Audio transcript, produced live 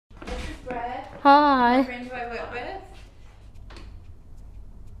Brad. Hi. My friend who I work with.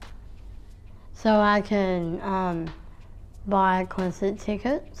 So I can buy concert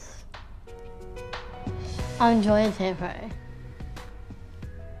tickets. I enjoy Tieppo.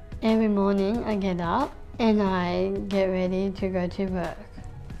 Every morning I get up and I get ready to go to work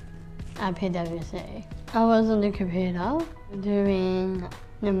at PwC. I was on the computer doing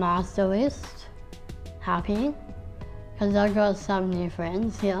the master list, happy, because I got some new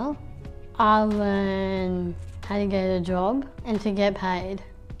friends here. I learn how to get a job and to get paid.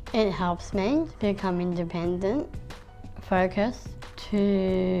 It helps me to become independent, focused,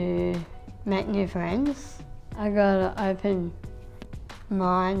 to make new friends. I got an open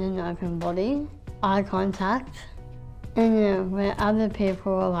mind and open body, eye contact. And when other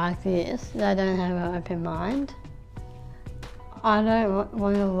people are like this, they don't have an open mind. I don't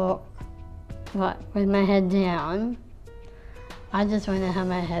want to look like with my head down. I just want to have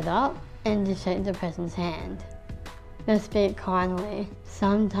my head up and just shake the person's hand. Just speak kindly.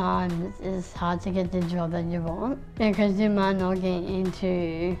 Sometimes it's hard to get the job that you want because you might not get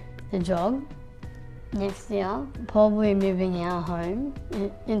into the job next year. Probably moving our home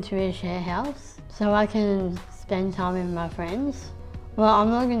into a share house so I can spend time with my friends. Well, I'm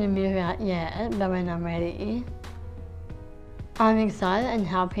not going to move out yet, but when I'm ready. I'm excited and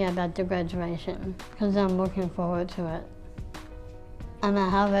happy about the graduation because I'm looking forward to it. I'm a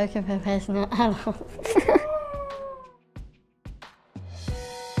hardworking professional adult.